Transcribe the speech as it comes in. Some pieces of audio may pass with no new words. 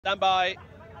Stand by.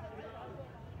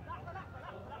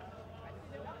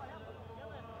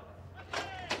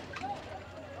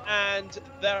 And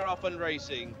they're off and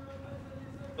racing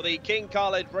for the King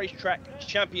Khalid Racetrack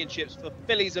Championships for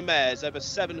fillies and mares over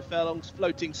 7 furlongs.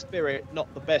 Floating Spirit,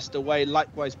 not the best away.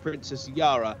 Likewise, Princess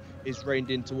Yara is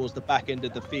reined in towards the back end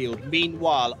of the field.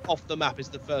 Meanwhile, Off the Map is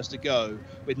the first to go,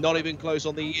 with Not Even Close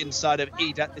on the inside of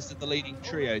Edat. This is the leading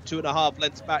trio. 2.5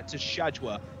 lengths back to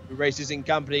Shajwa, who races in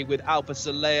company with Alpha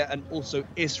Saleh and also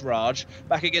Israj.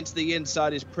 Back against the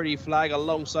inside is Pretty Flag.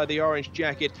 Alongside the orange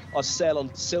jacket are Sail on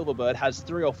Silverbird, has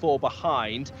 3 or 4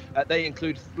 behind. They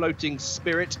include Floating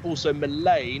Spirit, also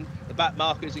Mullane. The back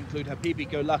markers include Habibi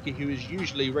Go Lucky, who is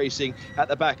usually racing at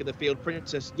the back of the field.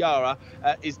 Princess Yara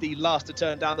is the last to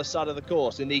turn down the side of the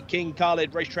course in the King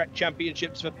Khalid Racetrack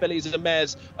Championships for fillies and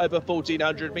mares over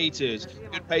 1,400 metres.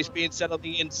 Good pace being set on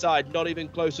the inside. Not Even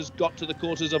Close has got to the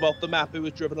quarters of Off the Map, who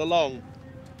was driven along.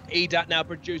 Edat now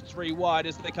produced 3 wide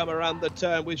as they come around the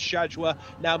turn, with Shajwa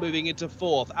now moving into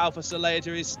 4th. Alpha Saleh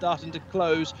is starting to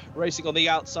close, racing on the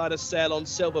outside of Sail on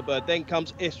Silverbird. Then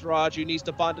comes Israj, who needs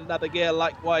to find another gear.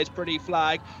 Likewise, Pretty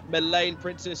Flag, Mullane,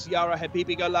 Princess Yara,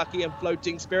 Habibi Go Lucky and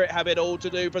Floating Spirit have it all to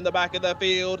do from the back of the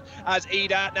field as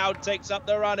Edat now takes up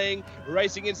the running,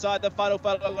 racing inside the final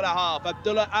furlong and a half.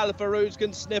 Abdullah Al Farouz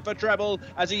can sniff a treble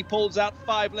as he pulls out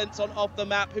 5 lengths on Off the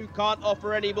Map, who can't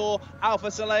offer any more. Alpha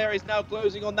Saleh is now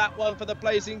closing on that one for the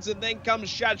placings, and then comes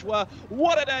Shajwa.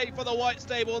 What a day for the White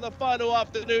Stable in the final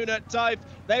afternoon at Taif.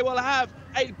 They will have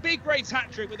a big race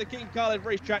hat-trick with the King Khalid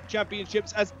Racetrack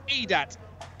Championships as Edat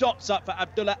dots up for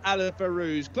Abdullah Al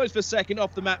Farouz. Close for second.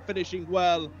 Off the Map finishing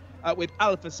well with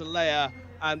Alpha Saleh,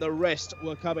 and the rest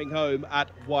were coming home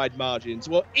at wide margins.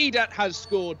 Well, Edat has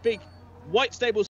scored big White Stable